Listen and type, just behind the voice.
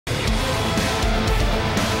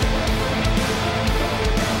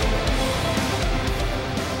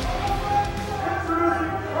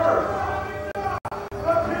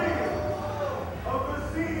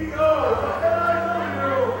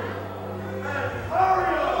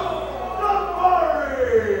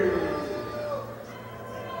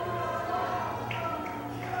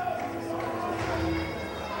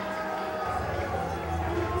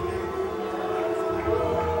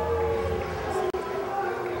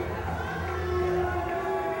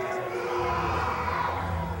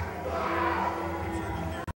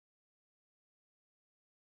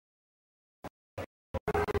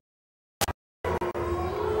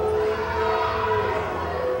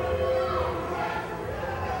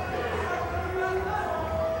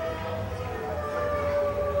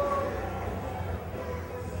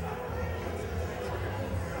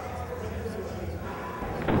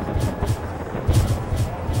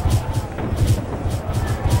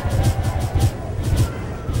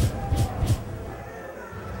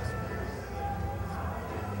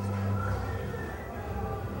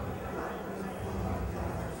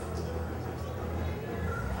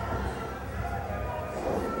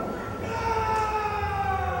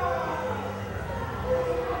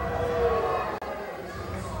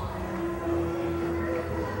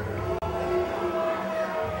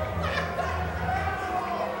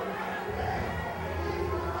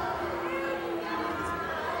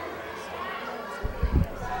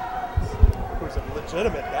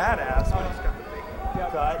legitimate badass, but he's got the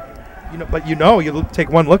big gut. You know, but you take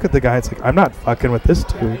one look at the guy, it's like, I'm not fucking with this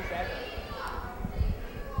dude. I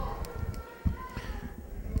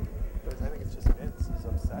think it's just Vince's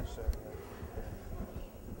obsession.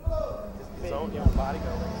 His own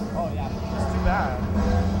bodybuilding. Oh, yeah. It's too bad.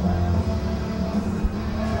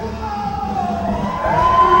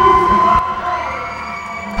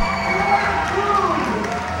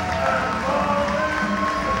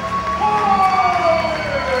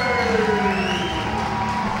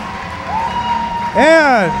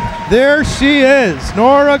 And there she is,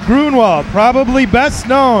 Nora Greenwald, probably best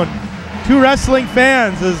known to wrestling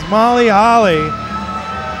fans as Molly Holly.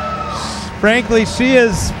 Frankly, she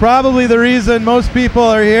is probably the reason most people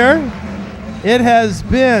are here. It has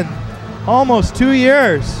been almost 2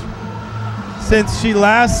 years since she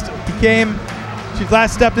last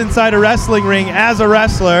stepped inside a wrestling ring as a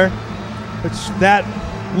wrestler, which that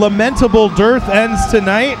lamentable dearth ends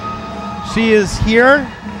tonight. She is here.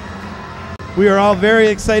 We are all very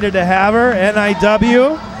excited to have her.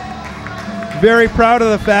 NIW. Very proud of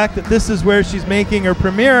the fact that this is where she's making her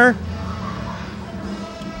premiere,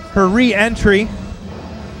 her re-entry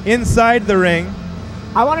inside the ring.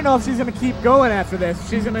 I want to know if she's going to keep going after this.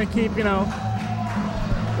 She's going to keep,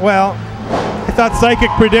 Well, I thought psychic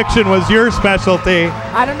prediction was your specialty.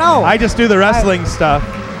 I don't know. I just do the wrestling stuff.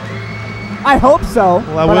 I hope so.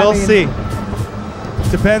 Well, we'll see.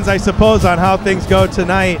 Depends, I suppose, on how things go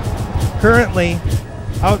tonight. Currently,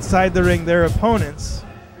 outside the ring, their opponents,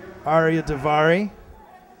 Ariya Daivari,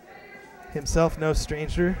 himself no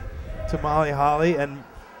stranger to Molly Holly, and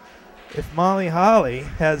if Molly Holly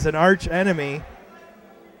has an arch enemy,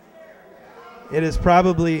 it is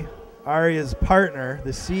probably Ariya's partner,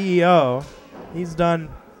 the CEO. He's done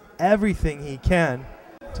everything he can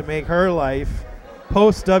to make her life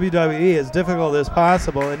post-WWE as difficult as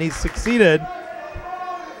possible, and he's succeeded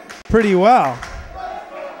pretty well.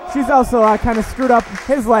 She's also kind of screwed up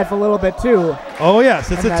his life a little bit, too. Oh,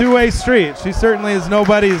 yes. It's a two-way street. She certainly is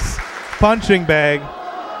nobody's punching bag.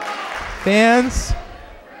 Fans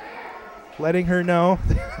letting her know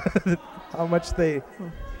how much they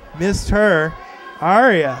missed her.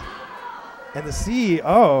 Ariya and the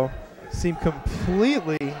CEO seem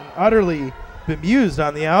completely, utterly bemused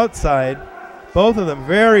on the outside. Both of them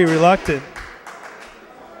very reluctant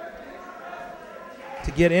to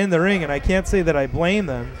get in the ring, and I can't say that I blame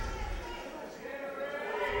them.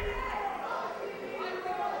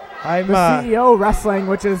 I'm the CEO wrestling,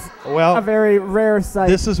 which is a very rare sight.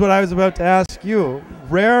 This is what I was about to ask you.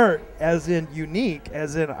 Rare as in unique,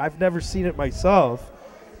 as in I've never seen it myself.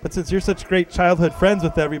 But since you're such great childhood friends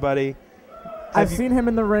with everybody. I've seen him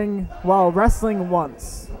in the ring while wrestling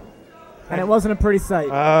once, and it wasn't a pretty sight.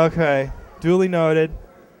 Okay. Duly noted.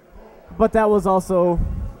 But that was also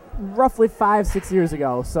roughly 5-6 years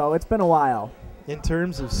ago, so it's been a while. In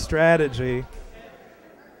terms of strategy,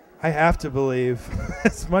 I have to believe,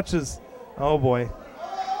 as much as, oh boy,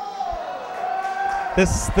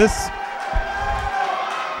 this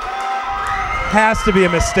has to be a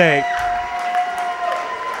mistake.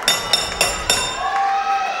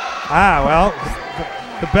 Well,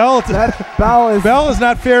 the bell is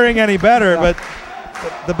not faring any better, but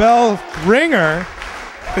the bell ringer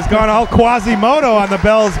has gone all Quasimodo on the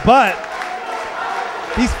bell's butt.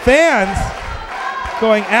 These fans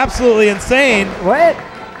going absolutely insane. What?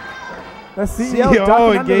 The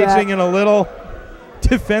CEO engaging in a little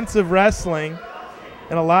defensive wrestling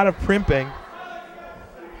and a lot of primping.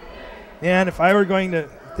 And if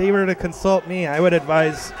they were to consult me, I would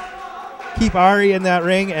advise keep Ari in that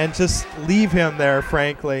ring and just leave him there,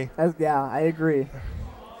 frankly. Yeah, I agree.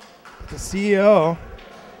 The CEO.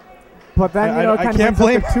 But then, I can't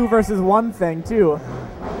blame the 2 versus 1 thing, too.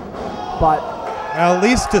 But well, at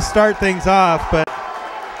least to start things off, but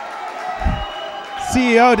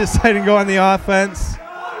CEO decided to go on the offense.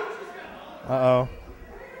 Uh-oh.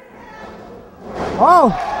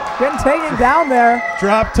 Oh, getting taken down there.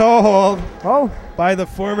 Drop toe hold. Oh. By the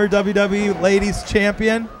former WWE Ladies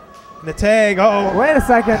Champion. And the tag. Uh-oh. Wait a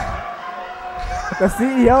second. The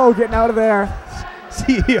CEO getting out of there.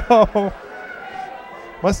 CEO.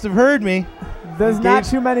 Must have heard me. There's not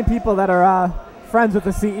too many people that are friends with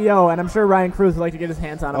the CEO, and I'm sure Ryan Cruz would like to get his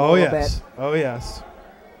hands on him a little bit. Oh, yes.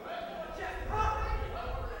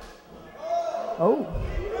 Oh.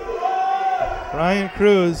 Ryan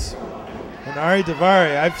Cruz and Ariya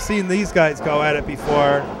Daivari. I've seen these guys go at it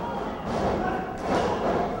before.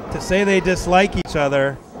 To say they dislike each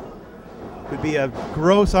other would be a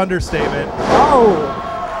gross understatement. Oh.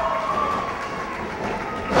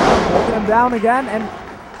 Taking him down again, and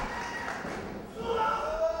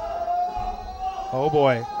oh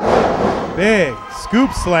boy. Big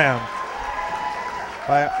scoop slam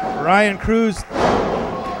by Ryan Cruz.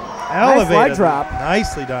 Elevated. Nice leg drop.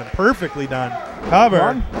 Nicely done. Perfectly done. Cover.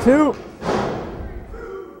 1, 2.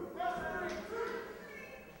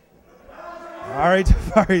 All right,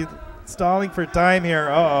 Daivari stalling for time here.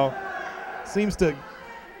 Uh-oh. Seems to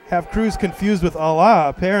have Cruz confused with Allah,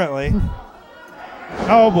 apparently.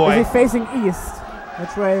 Oh, boy. Is he facing east?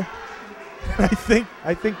 Which way?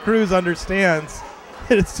 I think Cruz understands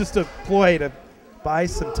that it's just a ploy to buy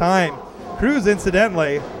some time. Cruz,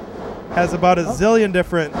 incidentally, has about a zillion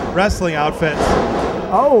different wrestling outfits.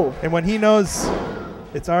 Oh. And when he knows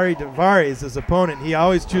it's Ariya Daivari as his opponent, he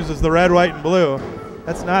always chooses the red, white, and blue.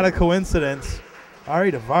 That's not a coincidence.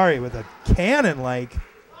 Ariya Daivari with a cannon-like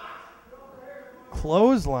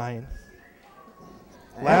clothesline.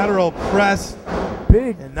 Lateral press.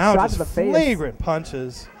 Big and now shot just to the face. flagrant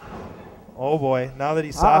punches. Oh, boy. Now that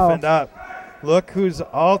he's softened up. Look who's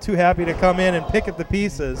all too happy to come in and pick at the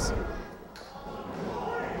pieces.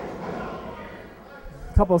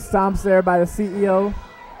 Couple stomps there by the CEO.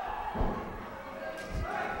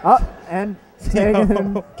 Up and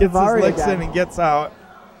taking gets his licks again. in and gets out.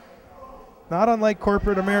 Not unlike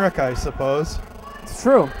corporate America, I suppose. It's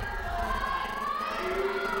true.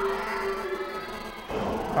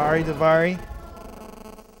 Ariya Daivari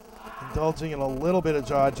indulging in a little bit of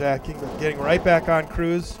jaw jacking, but getting right back on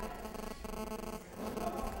Cruz.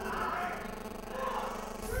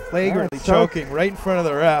 Flagrantly choking right in front of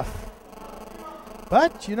the ref.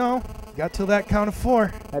 But, you know, got till that count of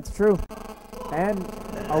 4. That's true. And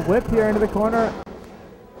a whip here into the corner.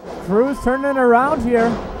 Cruz turning it around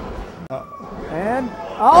here. And,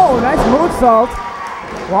 oh, nice moonsault.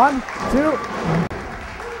 1, 2.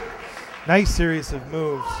 Nice series of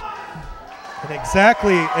moves. And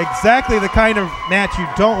exactly the kind of match you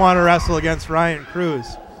don't want to wrestle against Ryan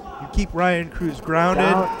Cruz. You keep Ryan Cruz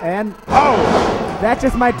grounded. And, oh! That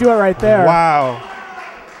just might do it right there. Wow.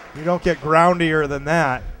 You don't get groundier than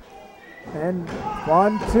that. And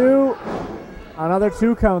 1, 2. Another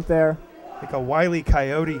 2 count there. Like a Wile E.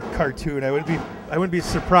 Coyote cartoon. I wouldn't be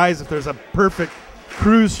surprised if there's a perfect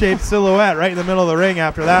Cruz-shaped silhouette right in the middle of the ring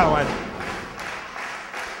after that one.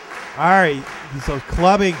 All right, those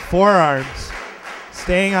clubbing forearms,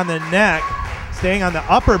 staying on the neck, staying on the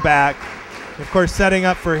upper back. Of course, setting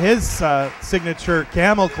up for his signature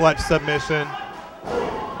camel clutch submission.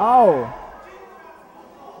 Oh.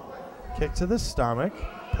 Kick to the stomach,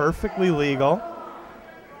 perfectly legal.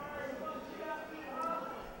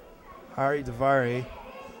 Ariya Daivari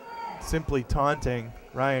simply taunting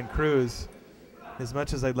Ryan Cruz. As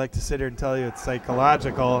much as I'd like to sit here and tell you it's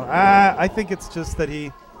psychological, I think it's just that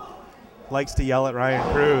he likes to yell at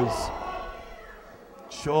Ryan Cruz.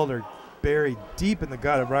 Shoulder buried deep in the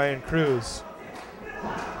gut of Ryan Cruz.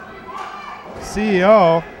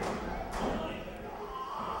 CEO.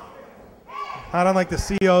 Not unlike the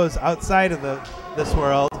CEOs outside of this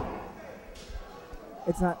world.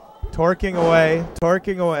 It's not. Torquing away,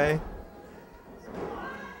 torquing away.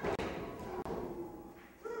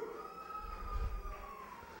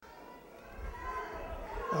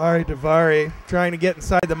 Ariya Daivari trying to get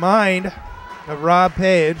inside the mind of Rob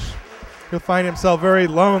Page. He'll find himself very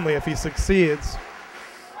lonely if he succeeds.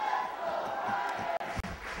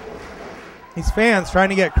 These fans trying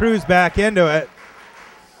to get Cruz back into it.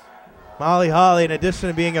 Molly Holly, in addition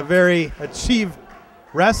to being a very achieved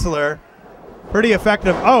wrestler, pretty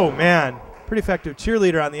effective, oh man, pretty effective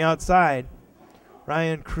cheerleader on the outside.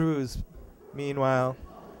 Ryan Cruz, meanwhile,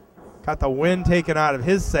 got the wind taken out of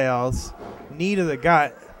his sails. Knee to the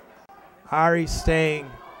gut. Ari staying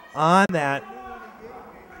on that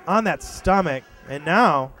stomach, and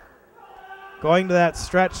now going to that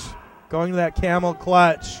stretch, going to that camel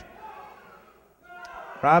clutch.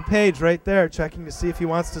 Rob Page right there checking to see if he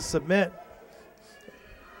wants to submit.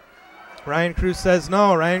 Ryan Cruz says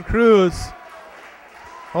no. Ryan Cruz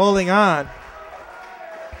holding on.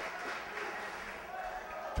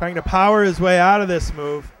 Trying to power his way out of this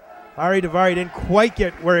move. Ariya Daivari didn't quite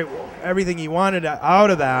get everything he wanted out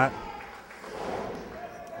of that.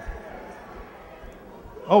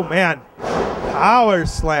 Oh, man. Power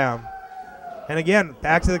slam. And again,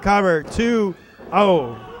 back to the cover. 2.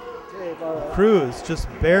 Oh. Cruz just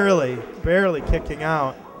barely kicking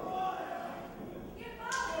out.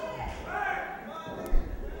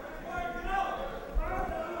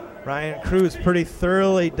 Ryan Cruz pretty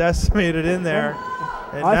thoroughly decimated in there.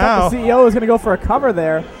 And I now thought the CEO was going to go for a cover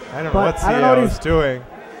there. I don't know what CEO is doing.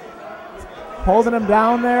 Holding him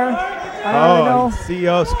down there. I don't really know.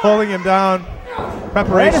 CEO's holding him down.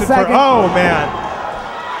 Preparation for, oh man.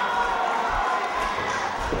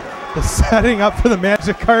 The setting up for the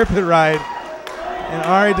magic carpet ride. and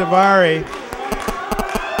Ariya Daivari.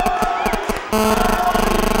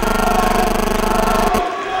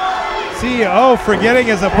 CEO forgetting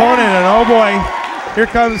his opponent, and oh boy, here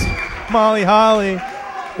comes Molly Holly.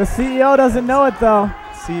 The CEO doesn't know it though.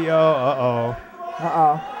 CEO, uh-oh.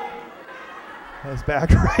 Uh-oh. His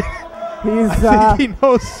back right. He's I think he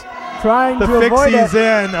knows trying the to fix avoid he's it.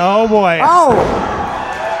 in. Oh boy. Oh!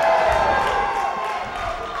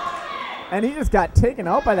 And he just got taken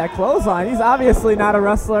out by that clothesline. He's obviously not a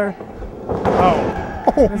wrestler. Oh.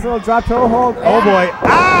 This little drop toe hold. Oh boy.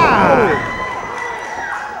 Ah!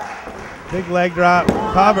 Big leg drop.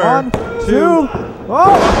 Cover. 1, 2.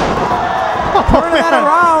 Oh! Turning that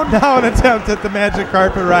around. Now an attempt at the magic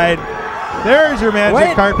carpet ride. There's your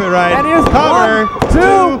magic carpet ride. And here's cover. 1, 2,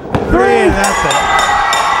 3. And that's it.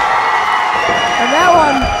 And that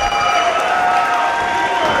one.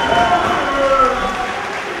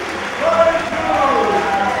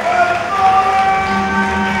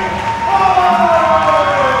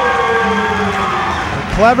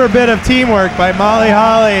 A clever bit of teamwork by Molly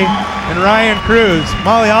Holly and Ryan Cruz.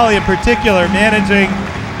 Molly Holly in particular managing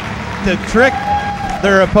to trick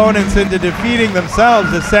their opponents into defeating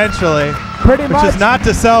themselves essentially. Pretty much. Which is not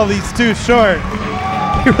to sell these two short.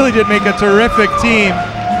 He really did make a terrific team.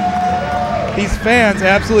 These fans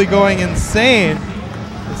absolutely going insane.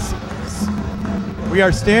 We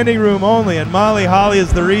are standing room only, and Molly Holly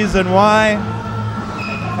is the reason why.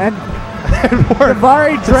 And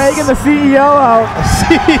Daivari dragging the CEO out. The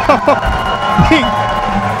CEO being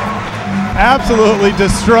absolutely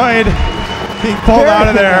destroyed, being pulled out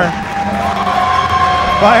of there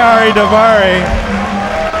by Ariya Daivari.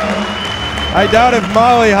 I doubt if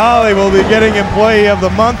Molly Holly will be getting Employee of the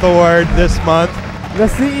Month award this month. The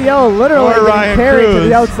CEO literally getting carried to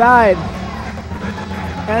the outside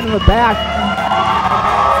and the back.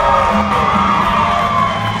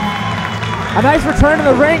 A nice return to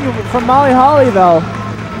the ring from Molly Holly, though.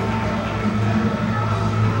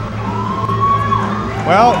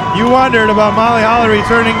 Well, you wondered about Molly Holly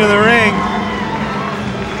returning to the ring.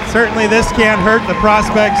 Certainly this can't hurt the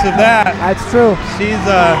prospects of that. That's true. She's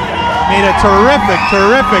made a terrific,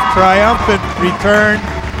 triumphant return.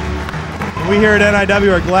 We here at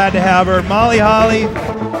NIW are glad to have her. Molly Holly,